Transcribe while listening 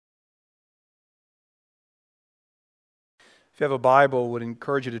If you have a Bible, I would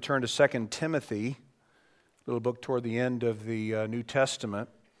encourage you to turn to 2 Timothy, a little book toward the end of the New Testament.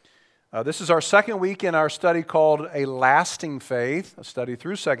 This is our second week in our study called A Lasting Faith, a study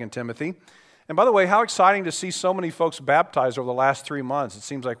through 2 Timothy. And by the way, how exciting to see so many folks baptized over the last 3 months. It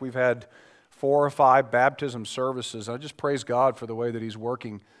seems like we've had 4 or 5 baptism services. I just praise God for the way that He's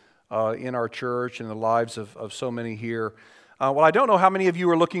working in our church and the lives of so many here. Well, I don't know how many of you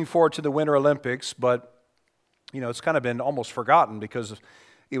are looking forward to the Winter Olympics, but you know, it's kind of been almost forgotten because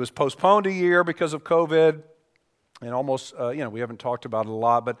it was postponed a year because of COVID, and almost, we haven't talked about it a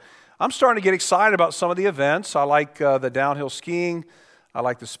lot, but I'm starting to get excited about some of the events. I like the downhill skiing. I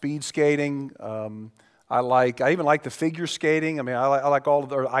like the speed skating. I even like the figure skating. I mean, I like all of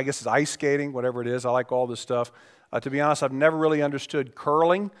the, I guess it's ice skating, whatever it is. I like all this stuff. To be honest, I've never really understood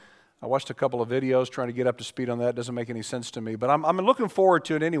curling. I watched a couple of videos trying to get up to speed on that. It doesn't make any sense to me, but I'm looking forward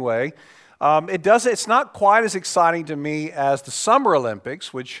to it anyway. It's not quite as exciting to me as the Summer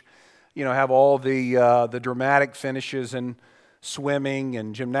Olympics, which, have all the dramatic finishes in swimming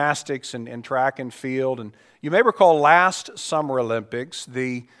and gymnastics and track and field. And you may recall last Summer Olympics,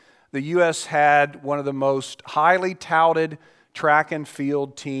 the U.S. had one of the most highly touted track and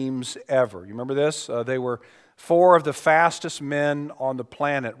field teams ever. You remember this? They were 4 of the fastest men on the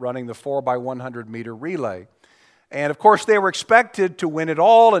planet running the 4x100 meter relay. And of course, they were expected to win it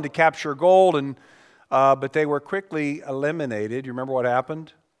all and to capture gold, but they were quickly eliminated. You remember what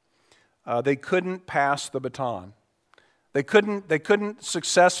happened? They couldn't pass the baton. They couldn't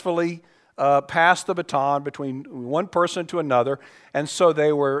successfully pass the baton between one person to another, and so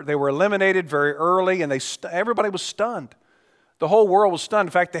they were eliminated very early, and everybody was stunned. The whole world was stunned.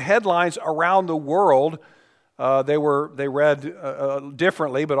 In fact, the headlines around the world they read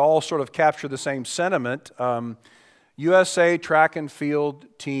differently, but all sort of capture the same sentiment. USA track and field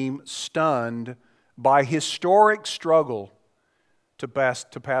team stunned by historic struggle to pass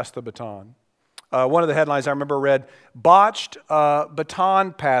the baton. One of the headlines I remember read, "Botched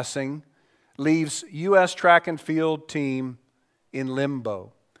baton passing leaves U.S. track and field team in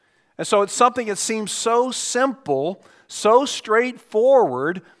limbo." And so it's something that seems so simple, so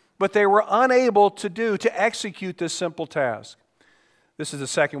straightforward, but they were unable to execute this simple task. This is the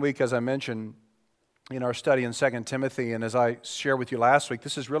second week, as I mentioned, in our study in 2 Timothy, and as I shared with you last week,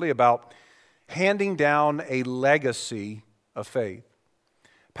 this is really about handing down a legacy of faith.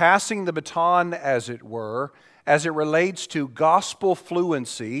 Passing the baton, as it were, as it relates to gospel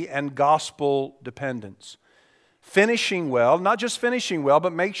fluency and gospel dependence. Finishing well, not just finishing well,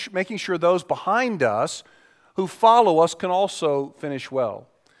 but making sure those behind us who follow us can also finish well.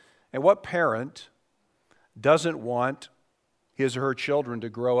 And what parent doesn't want his or her children to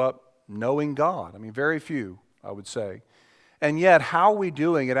grow up knowing God? I mean, very few, I would say. And yet, how are we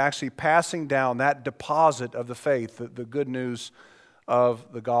doing at actually passing down that deposit of the faith, the good news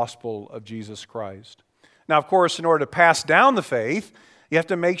of the gospel of Jesus Christ? Now, of course, in order to pass down the faith, you have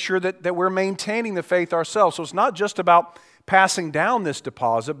to make sure that we're maintaining the faith ourselves. So it's not just about passing down this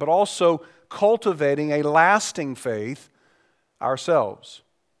deposit, but also cultivating a lasting faith ourselves.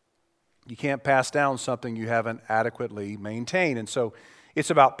 You can't pass down something you haven't adequately maintained. And so it's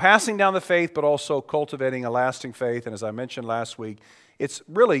about passing down the faith, but also cultivating a lasting faith. And as I mentioned last week, it's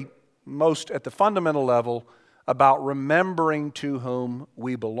really most at the fundamental level about remembering to whom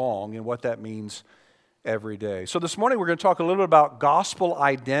we belong and what that means every day. So this morning we're going to talk a little bit about gospel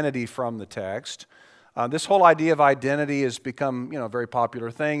identity from the text. This whole idea of identity has become, a very popular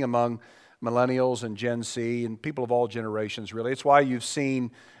thing among millennials and Gen Z and people of all generations, really. It's why you've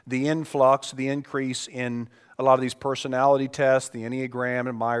seen the influx, the increase in a lot of these personality tests, the Enneagram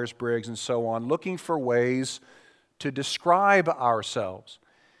and Myers-Briggs and so on, looking for ways to describe ourselves.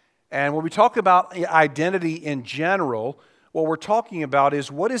 And when we talk about identity in general, what we're talking about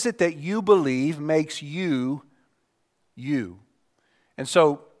is what is it that you believe makes you, you. And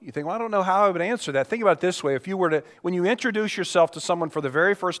so you think, well, I don't know how I would answer that. Think about it this way. If you were to, when you introduce yourself to someone for the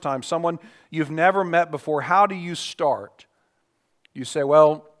very first time, someone you've never met before, how do you start? You say,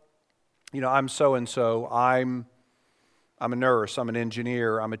 well, I'm so-and-so. I'm a nurse. I'm an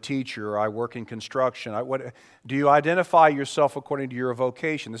engineer. I'm a teacher. I work in construction. Do you identify yourself according to your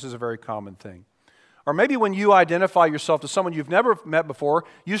vocation? This is a very common thing. Or maybe when you identify yourself to someone you've never met before,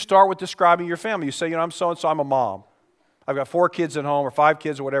 you start with describing your family. You say, I'm so-and-so. I'm a mom. I've got 4 kids at home or 5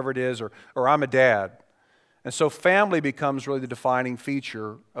 kids or whatever it is, or I'm a dad. And so family becomes really the defining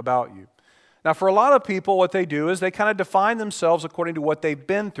feature about you. Now, for a lot of people, what they do is they kind of define themselves according to what they've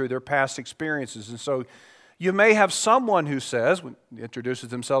been through, their past experiences. And so you may have someone who says, introduces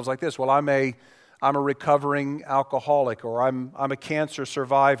themselves like this, well, I'm a I'm a recovering alcoholic, or I'm a cancer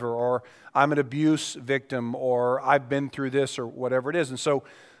survivor, or I'm an abuse victim, or I've been through this, or whatever it is. And so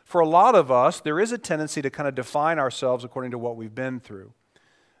for a lot of us, there is a tendency to kind of define ourselves according to what we've been through.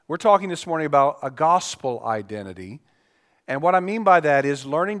 We're talking this morning about a gospel identity. And what I mean by that is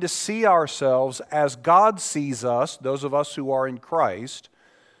learning to see ourselves as God sees us, those of us who are in Christ.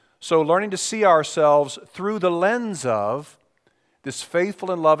 So learning to see ourselves through the lens of this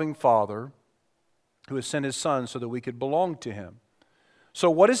faithful and loving Father who has sent His Son so that we could belong to Him. So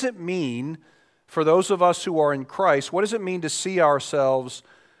what does it mean for those of us who are in Christ? What does it mean to see ourselves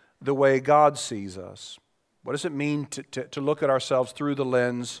the way God sees us? What does it mean to look at ourselves through the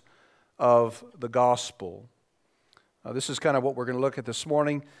lens of the gospel? This is kind of what we're going to look at this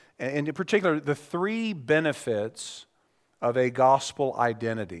morning, and in particular, the three benefits of a gospel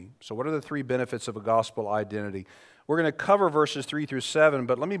identity. So what are the three benefits of a gospel identity? We're going to cover verses 3 through 7,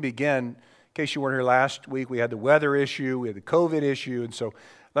 but let me begin. In case you weren't here last week, we had the weather issue, we had the COVID issue, and so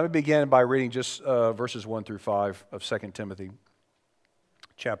let me begin by reading just verses 1 through 5 of 2 Timothy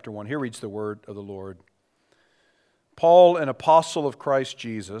chapter 1. Here reads the word of the Lord. Paul, an apostle of Christ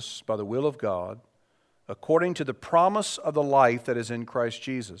Jesus, by the will of God, according to the promise of the life that is in Christ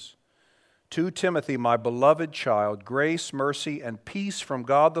Jesus. To Timothy, my beloved child, grace, mercy, and peace from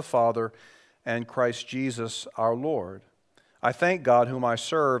God the Father and Christ Jesus our Lord. I thank God whom I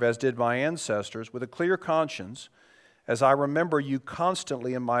serve, as did my ancestors, with a clear conscience, as I remember you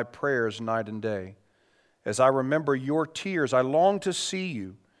constantly in my prayers night and day. As I remember your tears, I long to see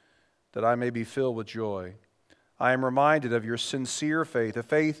you, that I may be filled with joy. I am reminded of your sincere faith, a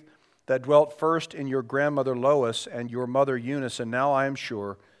faith that dwelt first in your grandmother Lois and your mother Eunice, and now I am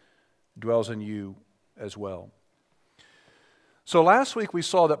sure dwells in you as well. So last week we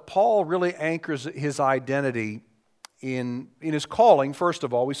saw that Paul really anchors his identity in his calling. First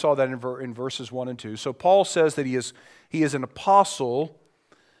of all, we saw that in verses 1 and 2. So Paul says that he is an apostle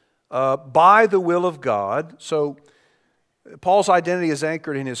by the will of God. So Paul's identity is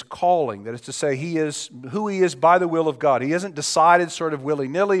anchored in his calling. That is to say, he is who he is by the will of God. He hasn't decided sort of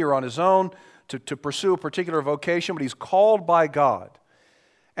willy-nilly or on his own to pursue a particular vocation, but he's called by God.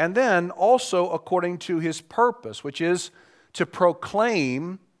 And then also according to his purpose, which is to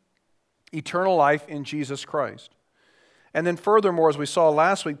proclaim eternal life in Jesus Christ. And then furthermore, as we saw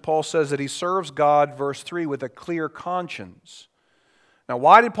last week, Paul says that he serves God, verse 3, with a clear conscience. Now,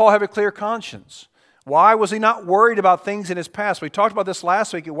 why did Paul have a clear conscience? Why was he not worried about things in his past? We talked about this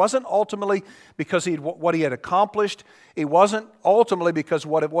last week. It wasn't ultimately because what he had accomplished. It wasn't ultimately because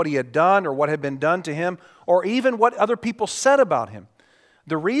what he had done or what had been done to him, or even what other people said about him.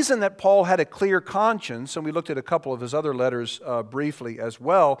 The reason that Paul had a clear conscience, and we looked at a couple of his other letters briefly as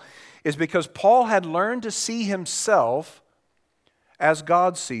well, is because Paul had learned to see himself as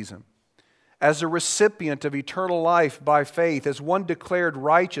God sees him, as a recipient of eternal life by faith, as one declared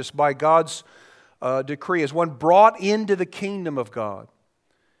righteous by God's decree, as one brought into the kingdom of God,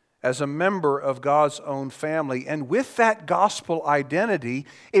 as a member of God's own family. And with that gospel identity,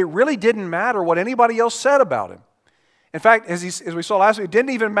 it really didn't matter what anybody else said about him. In fact, as we saw last week, it didn't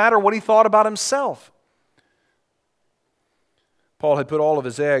even matter what he thought about himself. Paul had put all of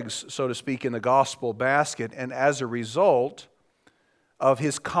his eggs, so to speak, in the gospel basket, and as a result of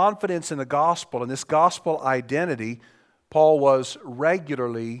his confidence in the gospel and this gospel identity, Paul was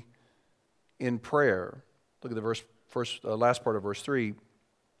regularly in prayer. Look at the last part of verse 3.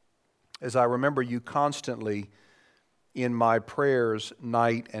 As I remember you constantly in my prayers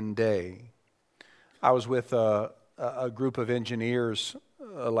night and day. I was with a group of engineers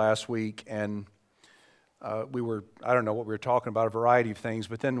last week, and I don't know what we were talking about, a variety of things,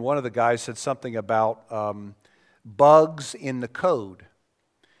 but then one of the guys said something about bugs in the code.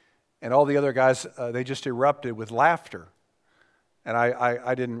 And all the other guys, they just erupted with laughter. And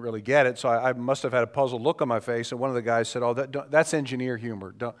I didn't really get it, so I must have had a puzzled look on my face. And one of the guys said, "Oh, that's engineer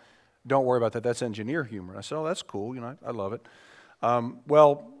humor. Don't worry about that. That's engineer humor." I said, "Oh, that's cool. I love it."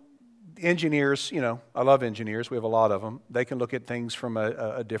 Well, engineers, I love engineers. We have a lot of them. They can look at things from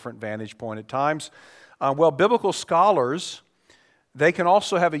a different vantage point at times. Well, biblical scholars, they can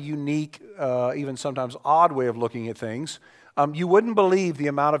also have a unique, even sometimes odd way of looking at things. You wouldn't believe the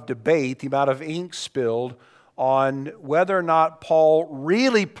amount of debate, the amount of ink spilled on whether or not Paul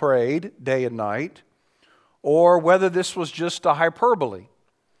really prayed day and night, or whether this was just a hyperbole.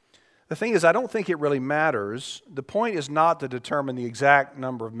 The thing is, I don't think it really matters. The point is not to determine the exact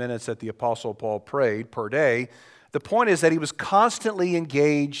number of minutes that the Apostle Paul prayed per day. The point is that he was constantly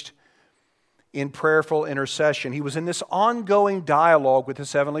engaged in prayerful intercession. He was in this ongoing dialogue with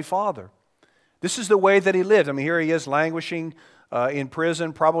his Heavenly Father. This is the way that he lived. I mean, here he is languishing in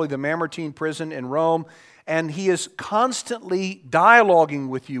prison, probably the Mamertine prison in Rome, and he is constantly dialoguing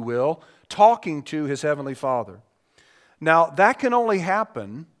with you, Will, talking to his Heavenly Father. Now, that can only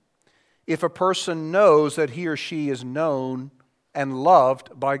happen if a person knows that he or she is known and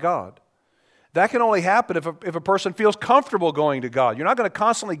loved by God. That can only happen if a person feels comfortable going to God. You're not going to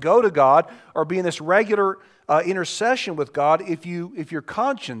constantly go to God or be in this regular intercession with God if your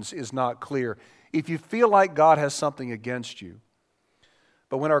conscience is not clear, if you feel like God has something against you.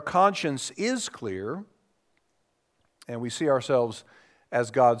 But when our conscience is clear and we see ourselves as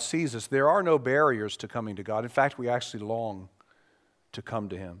God sees us, there are no barriers to coming to God. In fact, we actually long to come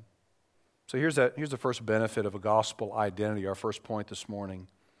to Him. So here's the first benefit of a gospel identity, our first point this morning.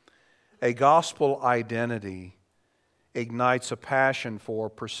 A gospel identity ignites a passion for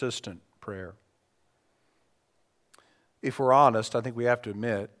persistent prayer. If we're honest, I think we have to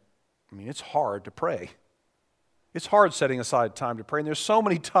admit, it's hard to pray. It's hard setting aside time to pray. And there's so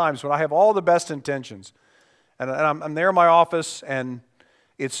many times when I have all the best intentions, and I'm there in my office, and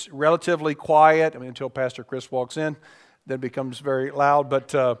it's relatively quiet. Until Pastor Chris walks in, then it becomes very loud.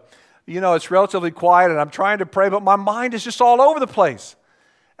 But, it's relatively quiet, and I'm trying to pray, but my mind is just all over the place.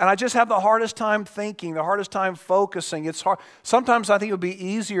 And I just have the hardest time thinking, the hardest time focusing. It's hard. Sometimes I think it would be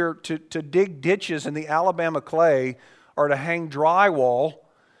easier to dig ditches in the Alabama clay or to hang drywall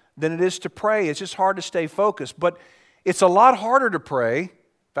than it is to pray. It's just hard to stay focused. But it's a lot harder to pray. In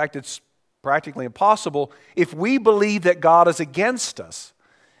fact, it's practically impossible if we believe that God is against us.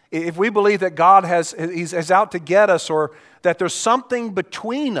 If we believe that God is out to get us, or that there's something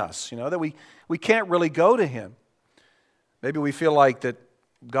between us, that we can't really go to Him. Maybe we feel like that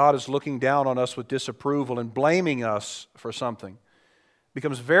God is looking down on us with disapproval and blaming us for something. It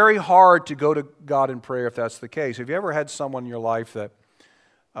becomes very hard to go to God in prayer if that's the case. Have you ever had someone in your life that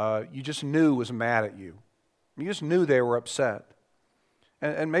you just knew was mad at you? You just knew they were upset.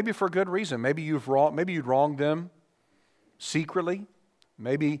 And maybe for a good reason. Maybe you'd wronged them secretly.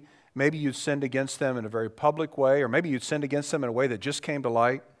 Maybe you'd sinned against them in a very public way, or maybe you'd sinned against them in a way that just came to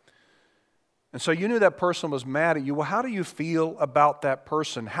light. And so you knew that person was mad at you. Well, how do you feel about that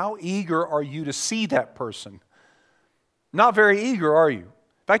person? How eager are you to see that person? Not very eager, are you?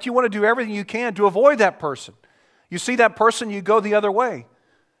 In fact, you want to do everything you can to avoid that person. You see that person, you go the other way.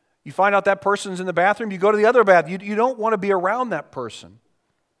 You find out that person's in the bathroom, you go to the other bathroom. You don't want to be around that person.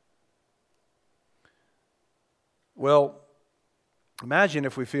 Well, imagine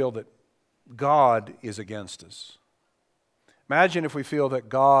if we feel that God is against us. Imagine if we feel that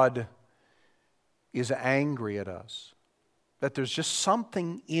God is angry at us, that there's just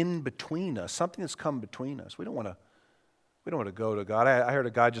something in between us, something that's come between us. We don't want to go to God. I heard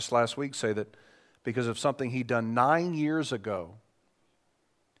a guy just last week say that because of something he'd done 9 years ago,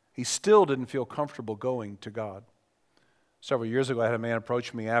 he still didn't feel comfortable going to God. Several years ago, I had a man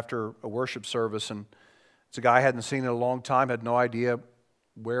approach me after a worship service, and it's a guy I hadn't seen in a long time, had no idea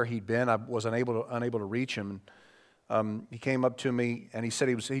where he'd been. I was unable to reach him. He came up to me, and he said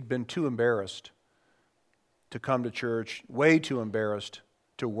he'd been too embarrassed to come to church, way too embarrassed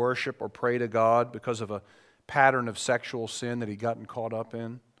to worship or pray to God because of a pattern of sexual sin that he'd gotten caught up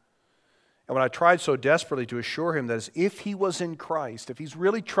in. And when I tried so desperately to assure him that if he was in Christ, if he's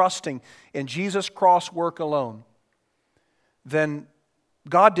really trusting in Jesus' cross work alone, then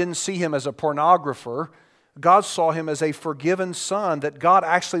God didn't see him as a pornographer. God saw him as a forgiven son that God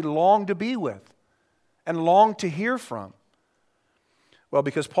actually longed to be with and longed to hear from. Well,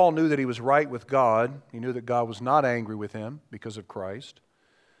 because Paul knew that he was right with God, he knew that God was not angry with him because of Christ.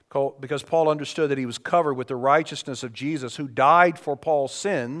 Because Paul understood that he was covered with the righteousness of Jesus who died for Paul's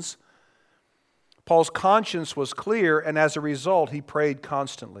sins, Paul's conscience was clear, and as a result, he prayed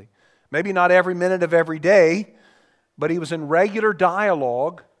constantly. Maybe not every minute of every day, but he was in regular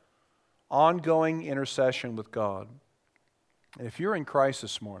dialogue, ongoing intercession with God. And if you're in Christ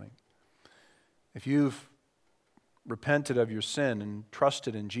this morning, if you've repented of your sin and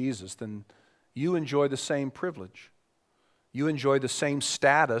trusted in Jesus, then you enjoy the same privilege. You enjoy the same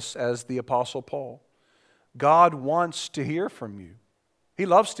status as the Apostle Paul. God wants to hear from you. He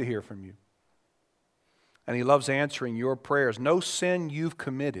loves to hear from you. And He loves answering your prayers. No sin you've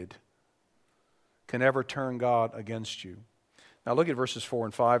committed can ever turn God against you. Now look at verses 4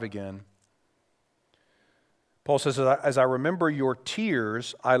 and 5 again. Paul says, as I remember your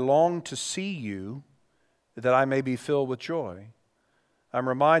tears, I long to see you, that I may be filled with joy. I'm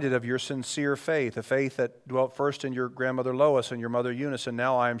reminded of your sincere faith, a faith that dwelt first in your grandmother Lois and your mother Eunice, and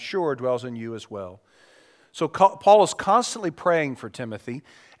now I am sure dwells in you as well. So Paul is constantly praying for Timothy,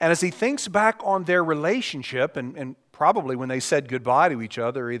 and as he thinks back on their relationship, and probably when they said goodbye to each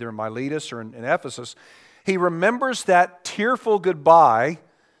other, either in Miletus or in Ephesus, He remembers that tearful goodbye.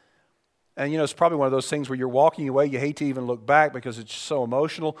 And it's probably one of those things where you're walking away, you hate to even look back because it's so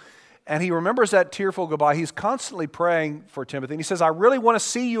emotional. And he remembers that tearful goodbye. He's constantly praying for Timothy. And he says, I really want to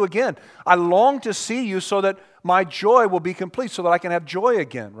see you again. I long to see you so that my joy will be complete, so that I can have joy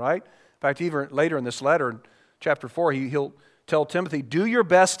again, right? In fact, even later in this letter, in chapter 4, he'll tell Timothy, do your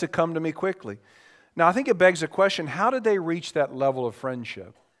best to come to me quickly. Now, I think it begs the question, how did they reach that level of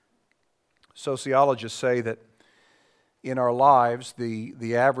friendship? Sociologists say that in our lives,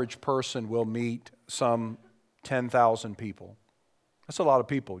 the average person will meet some 10,000 people. That's a lot of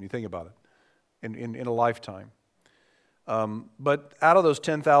people when you think about it in a lifetime. But out of those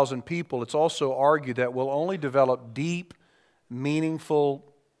 10,000 people, it's also argued that we'll only develop deep,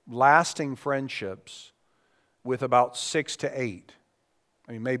 meaningful, lasting friendships with about 6 to 8.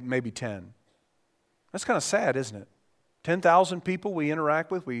 I mean, maybe 10. That's kind of sad, isn't it? 10,000 people we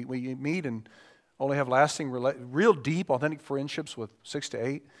interact with, we meet and only have lasting, real deep, authentic friendships with 6 to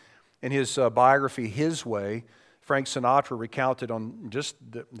 8. In his biography, His Way, Frank Sinatra recounted on just,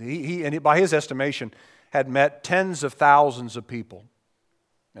 and by his estimation, had met tens of thousands of people.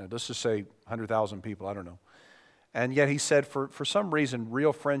 Let's just say 100,000 people, I don't know. And yet he said for some reason,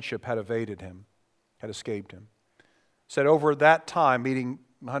 real friendship had evaded him, had escaped him. Said over that time, meeting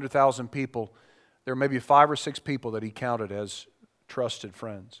 100,000 people, there may be 5 or 6 people that he counted as trusted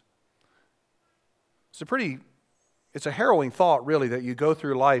friends. It's a harrowing thought, really, that you go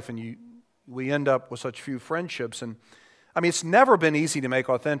through life and we end up with such few friendships. And I mean, it's never been easy to make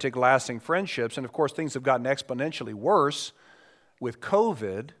authentic, lasting friendships. And of course, things have gotten exponentially worse with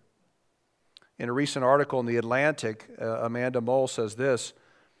COVID. In a recent article in The Atlantic, Amanda Mull says this: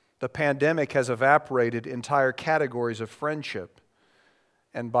 the pandemic has evaporated entire categories of friendship,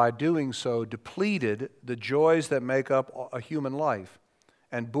 and by doing so, depleted the joys that make up a human life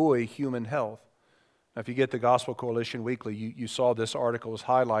and buoy human health. Now, if you get the Gospel Coalition Weekly, you saw this article was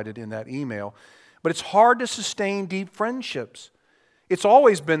highlighted in that email. But it's hard to sustain deep friendships. It's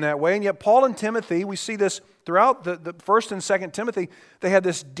always been that way, and yet Paul and Timothy, we see this throughout the 1st and 2nd Timothy, they had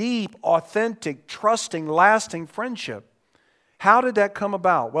this deep, authentic, trusting, lasting friendship. How did that come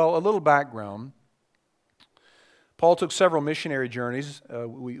about? Well, a little background. Paul took several missionary journeys.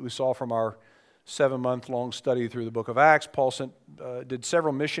 We saw from our 7-month-long study through the book of Acts. Paul did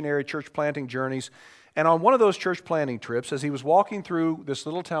several missionary church planting journeys. And on one of those church planting trips, as he was walking through this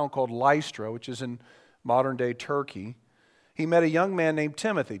little town called Lystra, which is in modern-day Turkey, he met a young man named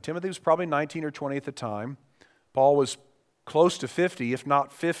Timothy. Timothy was probably 19 or 20 at the time. Paul was close to 50, if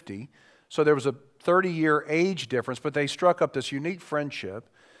not 50. So there was a 30-year age difference, but they struck up this unique friendship.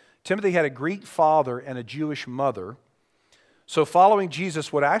 Timothy had a Greek father and a Jewish mother. So following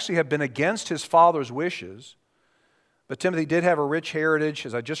Jesus would actually have been against his father's wishes. But Timothy did have a rich heritage,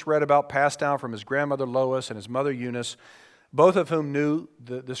 as I just read about, passed down from his grandmother Lois and his mother Eunice, both of whom knew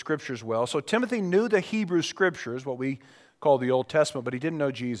the Scriptures well. So Timothy knew the Hebrew Scriptures, what we call the Old Testament, but he didn't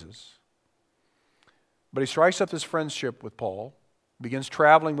know Jesus. But he strikes up this friendship with Paul, begins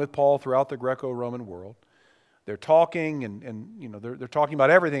traveling with Paul throughout the Greco-Roman world. They're talking, and they're talking about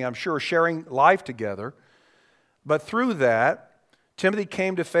everything, I'm sure, sharing life together. But through that, Timothy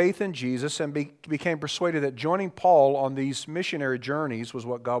came to faith in Jesus and became persuaded that joining Paul on these missionary journeys was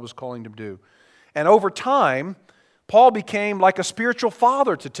what God was calling him to do. And over time, Paul became like a spiritual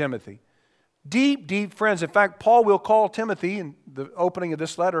father to Timothy. Deep, deep friends. In fact, Paul will call Timothy, in the opening of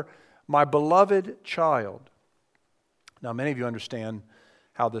this letter, my beloved child. Now, many of you understand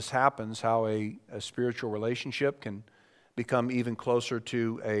how this happens, how a spiritual relationship can become even closer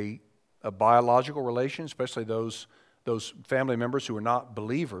to a biological relation, especially those family members who are not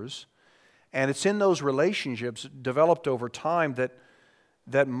believers. And it's in those relationships developed over time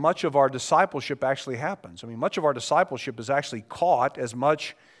that much of our discipleship actually happens. I mean, much of our discipleship is actually caught as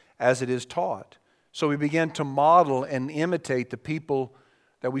much as it is taught. So we begin to model and imitate the people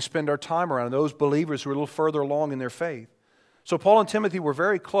that we spend our time around, those believers who are a little further along in their faith. So Paul and Timothy were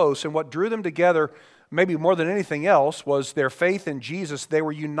very close, and what drew them together, maybe more than anything else, was their faith in Jesus. They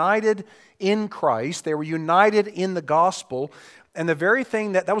were united in Christ. They were united in the gospel. And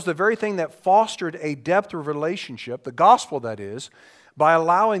that was the very thing that fostered a depth of relationship, the gospel that is, by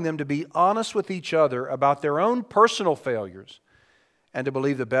allowing them to be honest with each other about their own personal failures and to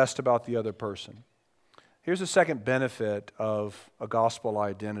believe the best about the other person. Here's the second benefit of a gospel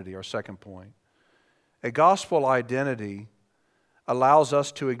identity, our second point. A gospel identity allows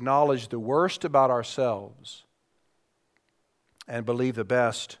us to acknowledge the worst about ourselves and believe the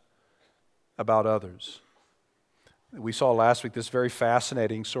best about others. We saw last week this very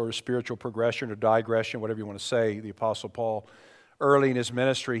fascinating sort of spiritual progression or digression, whatever you want to say, the Apostle Paul early in his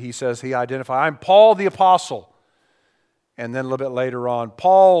ministry, he says he identified, I'm Paul the Apostle. And then a little bit later on,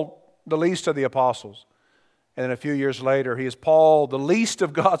 Paul, the least of the apostles. And then a few years later, he is Paul, the least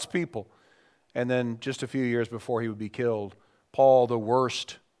of God's people. And then just a few years before he would be killed, Paul, the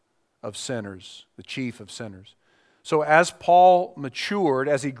worst of sinners, the chief of sinners. So as Paul matured,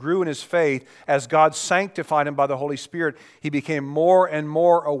 as he grew in his faith, as God sanctified him by the Holy Spirit, he became more and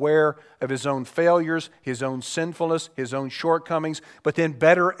more aware of his own failures, his own sinfulness, his own shortcomings, but then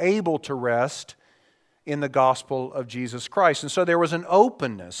better able to rest in the gospel of Jesus Christ. And so there was an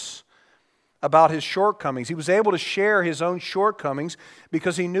openness about his shortcomings. He was able to share his own shortcomings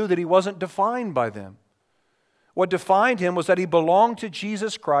because he knew that he wasn't defined by them. What defined him was that he belonged to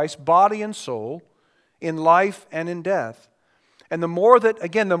Jesus Christ, body and soul, in life and in death. And the more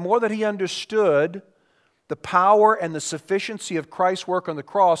that he understood the power and the sufficiency of Christ's work on the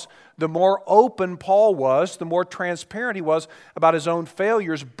cross, the more open Paul was, the more transparent he was about his own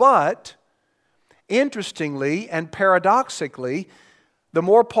failures. But, interestingly and paradoxically, the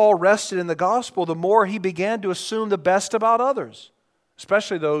more Paul rested in the gospel, the more he began to assume the best about others,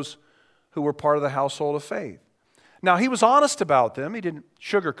 especially those who were part of the household of faith. Now, he was honest about them. He didn't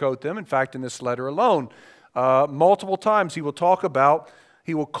sugarcoat them. In fact, in this letter alone, multiple times he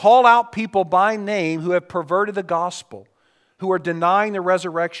will call out people by name who have perverted the gospel, who are denying the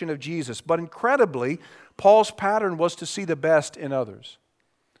resurrection of Jesus. But incredibly, Paul's pattern was to see the best in others.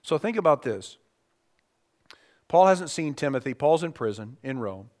 So think about this. Paul hasn't seen Timothy. Paul's in prison in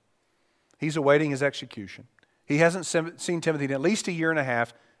Rome. He's awaiting his execution. He hasn't seen Timothy in at least a year and a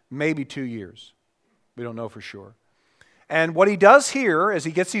half, maybe 2 years. We don't know for sure. And what he does here, as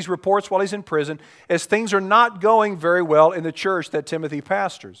he gets these reports while he's in prison, is things are not going very well in the church that Timothy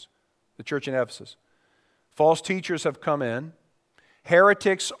pastors, the church in Ephesus. False teachers have come in.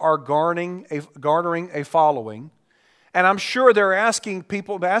 Heretics are garnering a following. And I'm sure they're asking,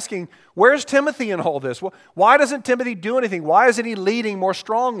 where's Timothy in all this? Why doesn't Timothy do anything? Why isn't he leading more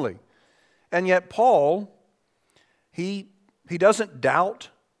strongly? And yet Paul, he doesn't doubt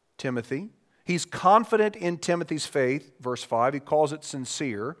Timothy. He's confident in Timothy's faith, verse 5. He calls it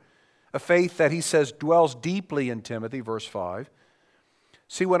sincere, a faith that he says dwells deeply in Timothy, verse 5.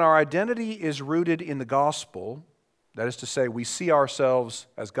 See, when our identity is rooted in the gospel, that is to say, we see ourselves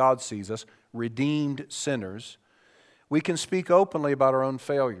as God sees us, redeemed sinners, we can speak openly about our own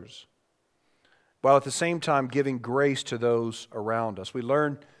failures, while at the same time giving grace to those around us. We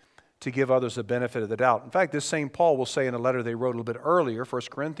learn to give others the benefit of the doubt. In fact, this same Paul will say in a letter they wrote a little bit earlier, 1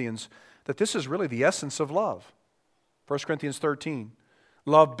 Corinthians, that this is really the essence of love. 1 Corinthians 13.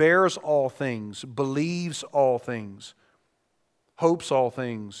 Love bears all things, believes all things, hopes all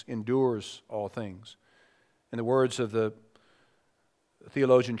things, endures all things. In the words of the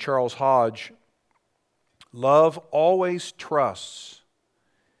theologian Charles Hodge, love always trusts.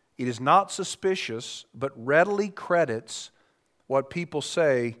 It is not suspicious, but readily credits what people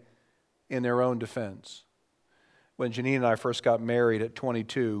say in their own defense. When Janine and I first got married at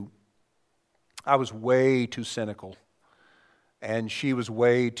 22, I was way too cynical, and she was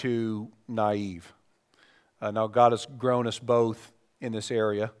way too naive. Now God has grown us both in this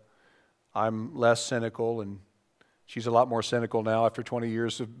area. I'm less cynical, and she's a lot more cynical now after 20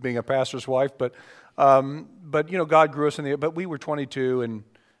 years of being a pastor's wife. But you know, God grew us in the. But we were 22, and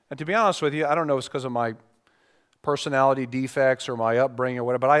to be honest with you, I don't know if it's because of my personality defects or my upbringing or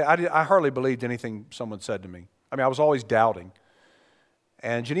whatever. But I hardly believed anything someone said to me. I mean, I was always doubting.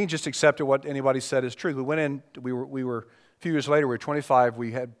 And Janine just accepted what anybody said is true. We went in, we were a few years later, we were 25,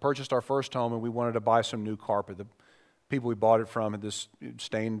 we had purchased our first home and we wanted to buy some new carpet. The people we bought it from had this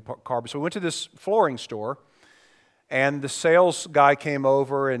stained carpet. So we went to this flooring store and the sales guy came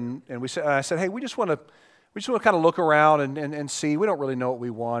over and I said, hey, we just want to kind of look around and see. We don't really know what we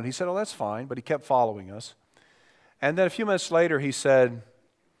want. He said, oh, that's fine, but he kept following us. And then a few minutes later he said,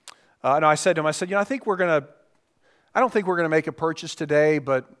 I said to him, you know, I don't think we're going to make a purchase today,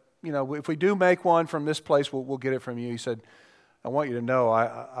 but you know, if we do make one from this place, we'll get it from you. He said, I want you to know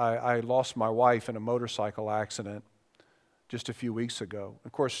I lost my wife in a motorcycle accident just a few weeks ago.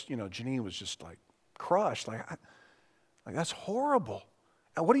 Of course, you know, Janine was just like crushed, like that's horrible.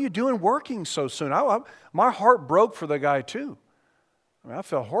 And what are you doing working so soon? My heart broke for the guy too. I mean, I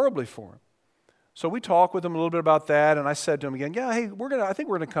felt horribly for him. So we talked with him a little bit about that, and I said to him again, yeah, hey, I think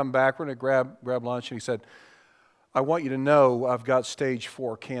we're going to come back. We're going to grab lunch. And he said, I want you to know I've got stage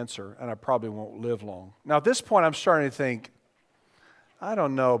 4 cancer and I probably won't live long. Now at this point I'm starting to think, I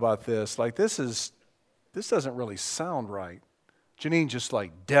don't know about this. Like this doesn't really sound right. Janine just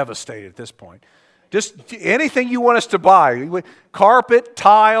like devastated at this point. Just anything you want us to buy. Carpet,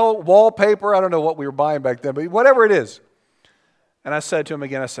 tile, wallpaper, I don't know what we were buying back then, but whatever it is. And I said to him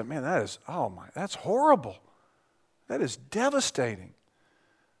again, I said, man, that's horrible. That is devastating.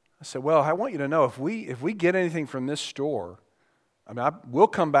 I said, well, I want you to know, if we get anything from this store, we'll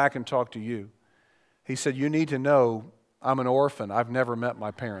come back and talk to you. He said, you need to know I'm an orphan. I've never met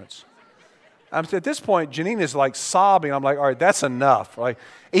my parents. At this point, Janine is like sobbing. I'm like, all right, that's enough. Like,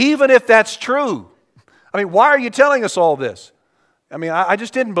 even if that's true, why are you telling us all this? I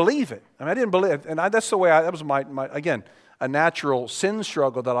just didn't believe it. I didn't believe it. And that's the way that was my, again, a natural sin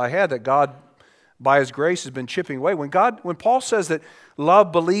struggle that I had, that God, by His grace, has been chipping away. When Paul says that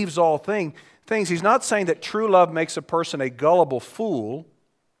love believes all things, he's not saying that true love makes a person a gullible fool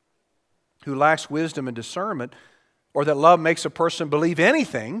who lacks wisdom and discernment, or that love makes a person believe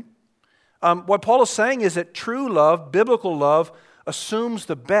anything. What Paul is saying is that true love, biblical love, assumes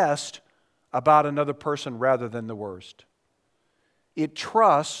the best about another person rather than the worst. It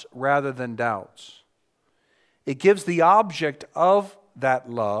trusts rather than doubts. It gives the object of that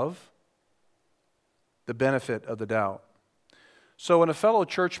love the benefit of the doubt. So when a fellow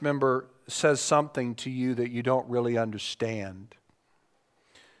church member says something to you that you don't really understand,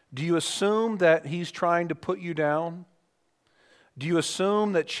 do you assume that he's trying to put you down? Do you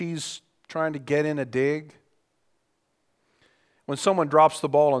assume that she's trying to get in a dig? When someone drops the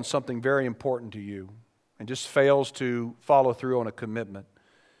ball on something very important to you and just fails to follow through on a commitment,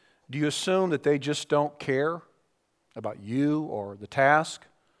 do you assume that they just don't care about you or the task?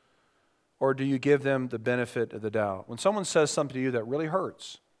 Or do you give them the benefit of the doubt? When someone says something to you that really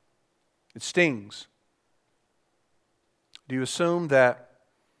hurts, it stings, do you assume that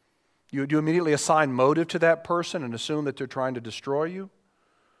do you immediately assign motive to that person and assume that they're trying to destroy you?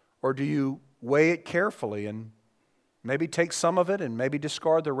 Or do you weigh it carefully and maybe take some of it and maybe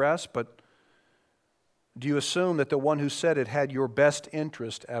discard the rest? But do you assume that the one who said it had your best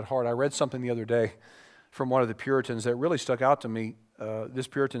interest at heart? I read something the other day from one of the Puritans that really stuck out to me. This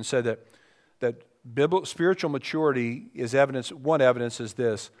Puritan said that spiritual maturity is evidence. One evidence is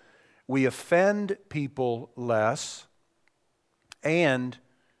this: we offend people less, and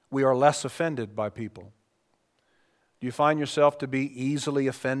we are less offended by people. Do you find yourself to be easily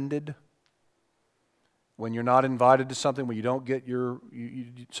offended when you're not invited to something, when you don't get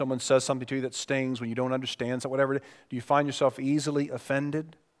someone says something to you that stings, when you don't understand, whatever it is? Do you find yourself easily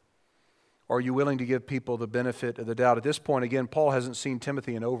offended? Or are you willing to give people the benefit of the doubt? At this point, again, Paul hasn't seen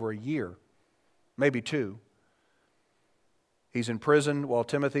Timothy in over a year, maybe 2. He's in prison while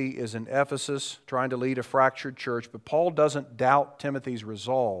Timothy is in Ephesus trying to lead a fractured church. But Paul doesn't doubt Timothy's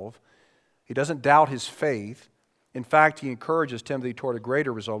resolve. He doesn't doubt his faith. In fact, he encourages Timothy toward a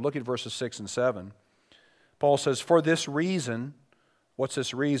greater resolve. Look at verses 6 and 7. Paul says, for this reason, what's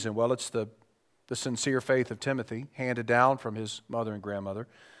this reason? Well, it's the sincere faith of Timothy, handed down from his mother and grandmother.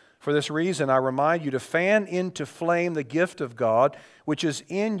 For this reason, I remind you to fan into flame the gift of God, which is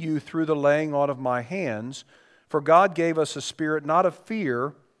in you through the laying on of my hands. For God gave us a spirit not of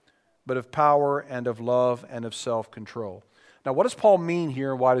fear, but of power and of love and of self-control. Now, what does Paul mean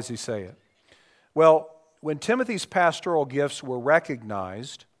here, and why does he say it? Well, when Timothy's pastoral gifts were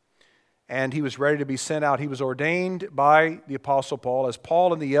recognized and he was ready to be sent out, he was ordained by the Apostle Paul as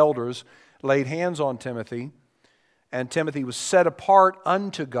Paul and the elders laid hands on Timothy, and Timothy was set apart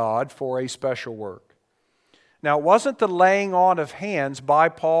unto God for a special work. Now, it wasn't the laying on of hands by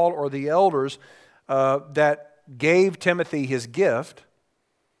Paul or the elders that gave Timothy his gift.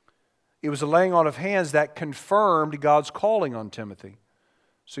 It was the laying on of hands that confirmed God's calling on Timothy.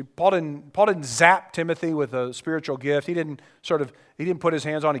 See, Paul didn't zap Timothy with a spiritual gift. He didn't put his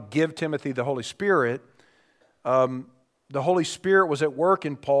hands on and give Timothy the Holy Spirit. The Holy Spirit was at work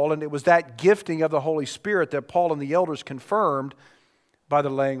in Paul, and it was that gifting of the Holy Spirit that Paul and the elders confirmed by the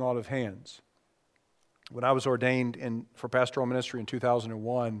laying on of hands. When I was ordained for pastoral ministry in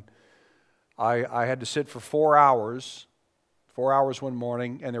 2001, I had to sit for 4 hours one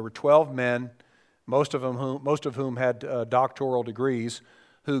morning, and there were 12 men, most of whom had doctoral degrees,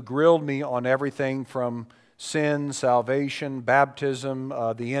 who grilled me on everything from sin, salvation, baptism,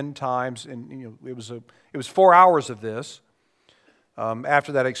 the end times, and it was 4 hours of this.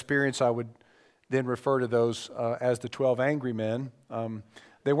 After that experience, I would then refer to those as the 12 angry men.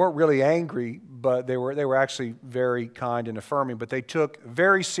 They weren't really angry, but they were actually very kind and affirming. But they took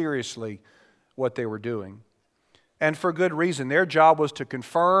very seriously what they were doing, and for good reason. Their job was to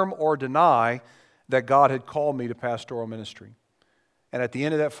confirm or deny that God had called me to pastoral ministry. And at the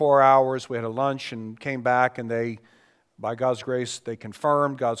end of that 4 hours, we had a lunch and came back, and they, by God's grace, they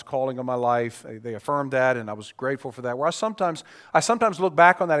confirmed God's calling on my life. They affirmed that, and I was grateful for that. Where I sometimes look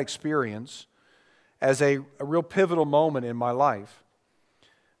back on that experience as a real pivotal moment in my life.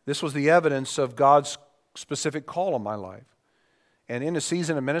 This was the evidence of God's specific call on my life. And in a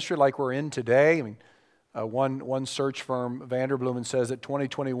season of ministry like we're in today, I mean, one search firm, Vanderbloemen, says that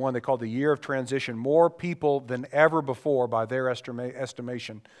 2021, they call it the year of transition. More people than ever before, by their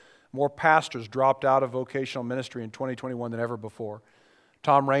estimation, more pastors dropped out of vocational ministry in 2021 than ever before.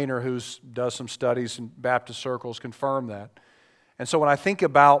 Tom Rayner, who does some studies in Baptist circles, confirmed that. And so when I think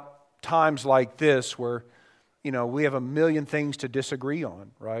about times like this where, we have a million things to disagree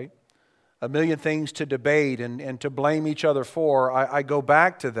on, right? A million things to debate and to blame each other for, I go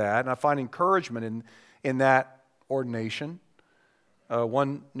back to that and I find encouragement in that ordination.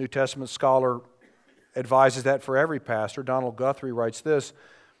 One New Testament scholar advises that for every pastor. Donald Guthrie writes this: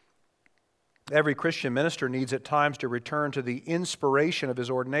 every Christian minister needs at times to return to the inspiration of his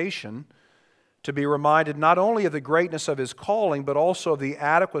ordination, to be reminded not only of the greatness of his calling, but also of the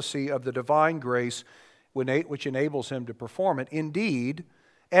adequacy of the divine grace which enables him to perform it. Indeed,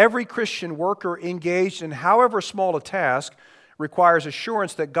 every Christian worker engaged in however small a task requires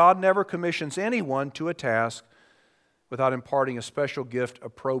assurance that God never commissions anyone to a task without imparting a special gift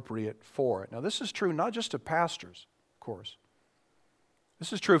appropriate for it. Now, this is true not just of pastors, of course.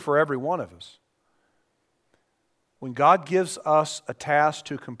 This is true for every one of us. When God gives us a task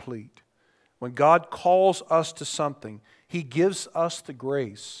to complete, when God calls us to something, He gives us the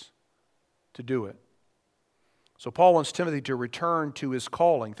grace to do it. So Paul wants Timothy to return to his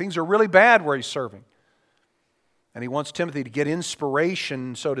calling. Things are really bad where he's serving. And he wants Timothy to get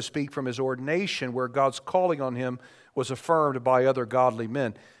inspiration, so to speak, from his ordination, where God's calling on him was affirmed by other godly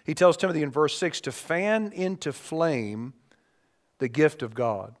men. He tells Timothy in verse 6 to fan into flame the gift of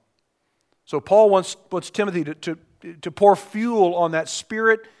God. So Paul wants Timothy to pour fuel on that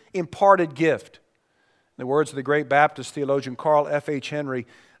Spirit-imparted gift. In the words of the great Baptist theologian Carl F.H. Henry,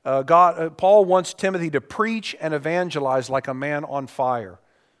 Paul wants Timothy to preach and evangelize like a man on fire,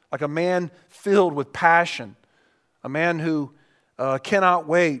 like a man filled with passion, a man who cannot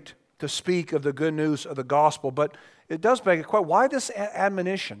wait to speak of the good news of the gospel. But it does beg a question, why this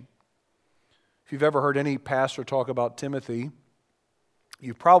admonition? If you've ever heard any pastor talk about Timothy,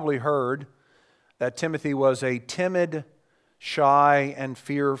 you've probably heard that Timothy was a timid, shy, and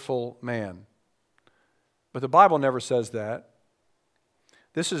fearful man. But the Bible never says that.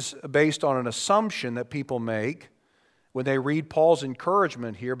 This is based on an assumption that people make when they read Paul's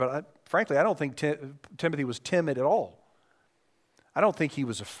encouragement here, but frankly, I don't think Timothy was timid at all. I don't think he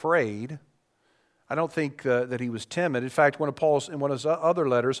was afraid. I don't think that he was timid. In fact, in one of his other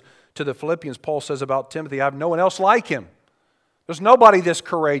letters to the Philippians, Paul says about Timothy, I have no one else like him. There's nobody this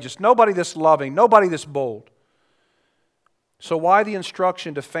courageous, nobody this loving, nobody this bold. So why the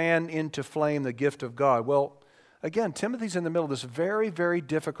instruction to fan into flame the gift of God? Well, again, Timothy's in the middle of this very, very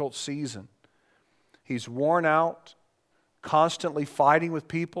difficult season. He's worn out, constantly fighting with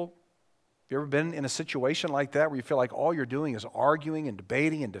people. Have you ever been in a situation like that where you feel like all you're doing is arguing and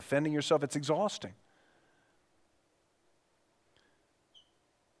debating and defending yourself? It's exhausting.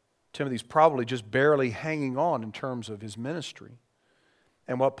 Timothy's probably just barely hanging on in terms of his ministry.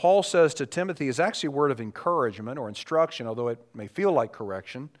 And what Paul says to Timothy is actually a word of encouragement or instruction, although it may feel like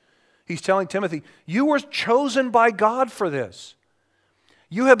correction. He's telling Timothy, you were chosen by God for this.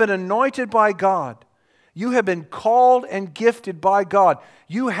 You have been anointed by God. You have been called and gifted by God.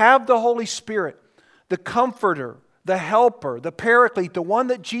 You have the Holy Spirit, the Comforter, the Helper, the Paraclete, the one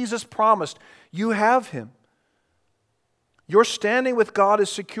that Jesus promised. You have Him. Your standing with God is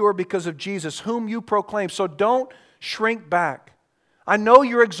secure because of Jesus, whom you proclaim. So don't shrink back. I know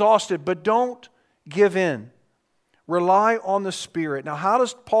you're exhausted, but don't give in. Rely on the Spirit. Now, how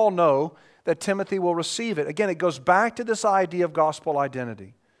does Paul know that Timothy will receive it? Again, it goes back to this idea of gospel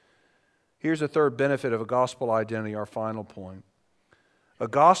identity. Here's a third benefit of a gospel identity, our final point. A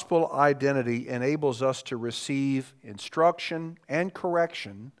gospel identity enables us to receive instruction and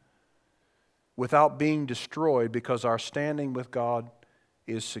correction without being destroyed because our standing with God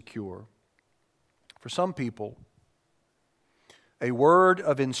is secure. For some people, a word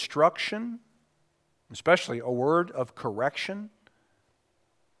of instruction, especially a word of correction,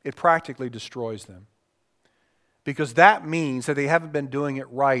 it practically destroys them. Because that means that they haven't been doing it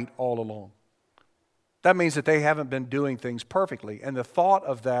right all along. That means that they haven't been doing things perfectly. And the thought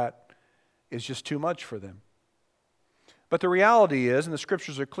of that is just too much for them. But the reality is, and the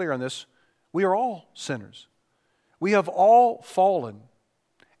Scriptures are clear on this, we are all sinners. We have all fallen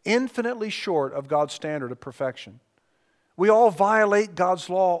infinitely short of God's standard of perfection. We all violate God's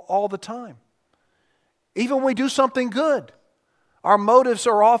law all the time. Even when we do something good, our motives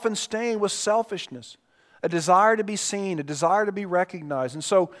are often stained with selfishness, a desire to be seen, a desire to be recognized. And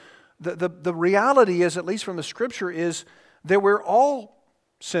so the reality is, at least from the Scripture, is that we're all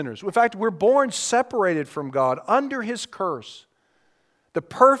sinners. In fact, we're born separated from God, under His curse. The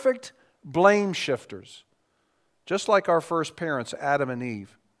perfect blame shifters, just like our first parents, Adam and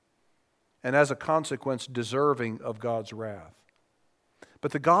Eve, and as a consequence, deserving of God's wrath.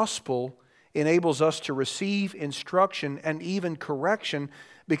 But the gospel enables us to receive instruction and even correction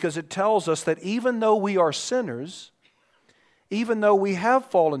because it tells us that even though we are sinners, even though we have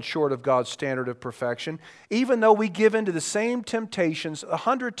fallen short of God's standard of perfection, even though we give in to the same temptations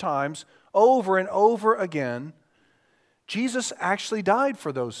 100 times over and over again, Jesus actually died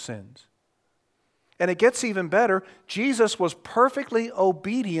for those sins. And it gets even better. Jesus was perfectly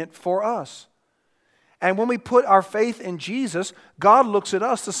obedient for us. And when we put our faith in Jesus, God looks at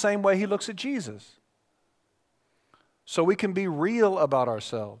us the same way He looks at Jesus. So we can be real about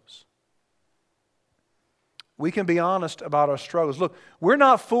ourselves. We can be honest about our struggles. Look, we're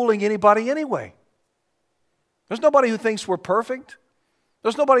not fooling anybody anyway. There's nobody who thinks we're perfect.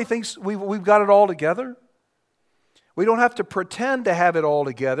 There's nobody who thinks we've got it all together. We don't have to pretend to have it all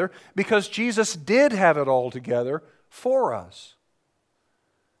together because Jesus did have it all together for us.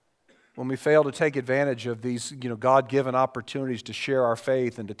 When we fail to take advantage of these, God-given opportunities to share our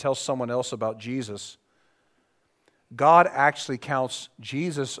faith and to tell someone else about Jesus, God actually counts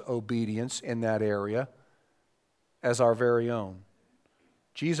Jesus' obedience in that area as our very own.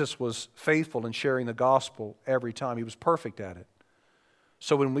 Jesus was faithful in sharing the gospel every time. He was perfect at it.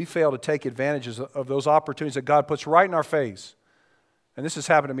 So when we fail to take advantages of those opportunities that God puts right in our face, and this has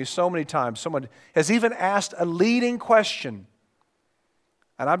happened to me so many times, someone has even asked a leading question,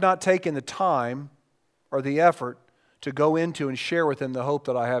 and I've not taken the time or the effort to go into and share with them the hope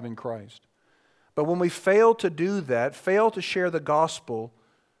that I have in Christ. But when we fail to do that, fail to share the gospel,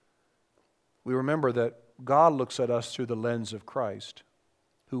 we remember that God looks at us through the lens of Christ,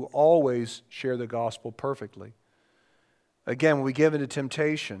 who always share the gospel perfectly. Again, when we give into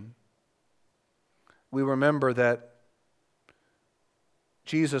temptation, we remember that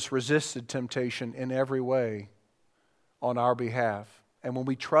Jesus resisted temptation in every way on our behalf. And when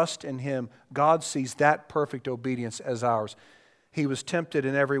we trust in Him, God sees that perfect obedience as ours. He was tempted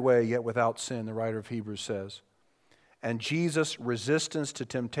in every way, yet without sin, the writer of Hebrews says. And Jesus' resistance to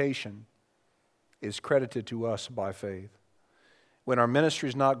temptation is credited to us by faith. When our ministry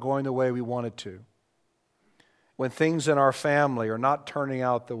is not going the way we want it to, when things in our family are not turning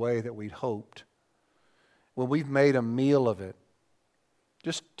out the way that we'd hoped, when we've made a meal of it,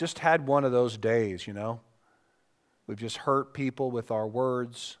 just had one of those days, We've just hurt people with our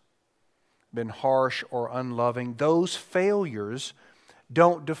words, been harsh or unloving. Those failures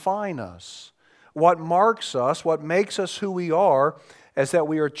don't define us. What marks us, what makes us who we are, is that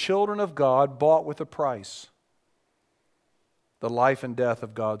we are children of God bought with a price. The life and death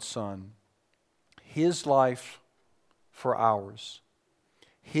of God's Son. His life for ours.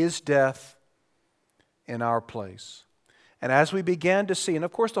 His death in our place. And as we begin to see, and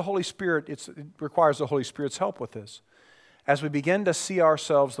of course the Holy Spirit, it requires the Holy Spirit's help with this. As we begin to see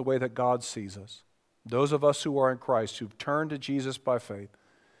ourselves the way that God sees us, those of us who are in Christ, who've turned to Jesus by faith,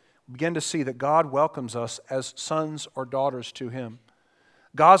 begin to see that God welcomes us as sons or daughters to Him.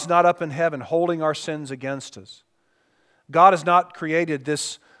 God's not up in heaven holding our sins against us. God has not created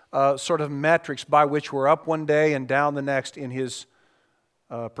this sort of metrics by which we're up one day and down the next in His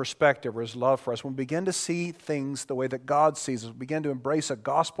perspective or His love for us. When we begin to see things the way that God sees us, we begin to embrace a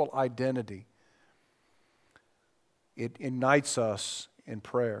gospel identity. It unites us in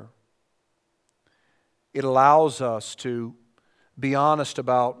prayer. It allows us to be honest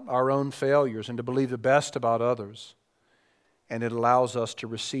about our own failures and to believe the best about others. And it allows us to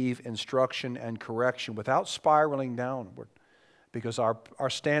receive instruction and correction without spiraling downward, because our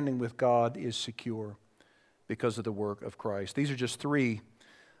standing with God is secure because of the work of Christ. These are just three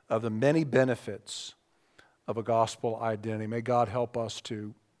of the many benefits of a gospel identity. May God help us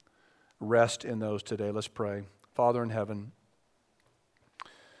to rest in those today. Let's pray. Father in heaven,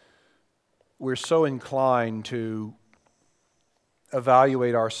 we're so inclined to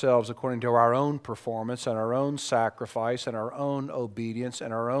evaluate ourselves according to our own performance and our own sacrifice and our own obedience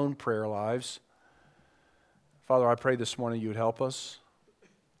and our own prayer lives. Father, I pray this morning you would help us.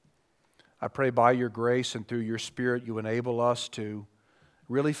 I pray by your grace and through your Spirit you enable us to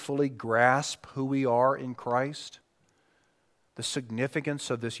really fully grasp who we are in Christ, the significance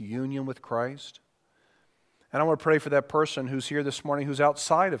of this union with Christ. And I want to pray for that person who's here this morning who's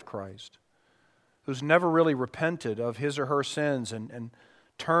outside of Christ, who's never really repented of his or her sins and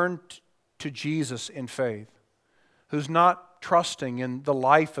turned to Jesus in faith, who's not trusting in the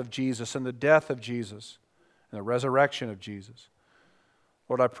life of Jesus and the death of Jesus and the resurrection of Jesus.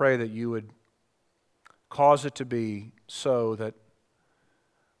 Lord, I pray that you would cause it to be so that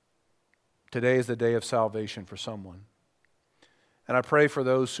today is the day of salvation for someone. And I pray for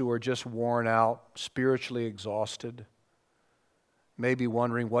those who are just worn out, spiritually exhausted, maybe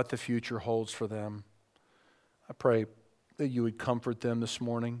wondering what the future holds for them. I pray that you would comfort them this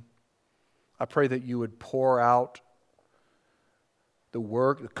morning. I pray that you would pour out the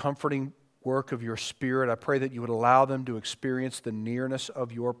comforting work of your Spirit. I pray that you would allow them to experience the nearness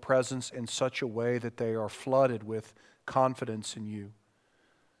of your presence in such a way that they are flooded with confidence in you,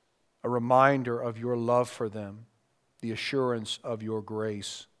 a reminder of your love for them, the assurance of your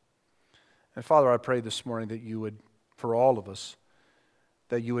grace. And Father, I pray this morning that you would, for all of us,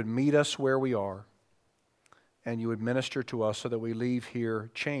 that you would meet us where we are and you would minister to us so that we leave here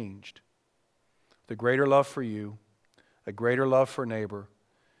changed. The greater love for you, a greater love for neighbor,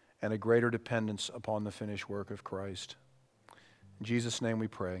 and a greater dependence upon the finished work of Christ. In Jesus' name we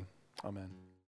pray. Amen.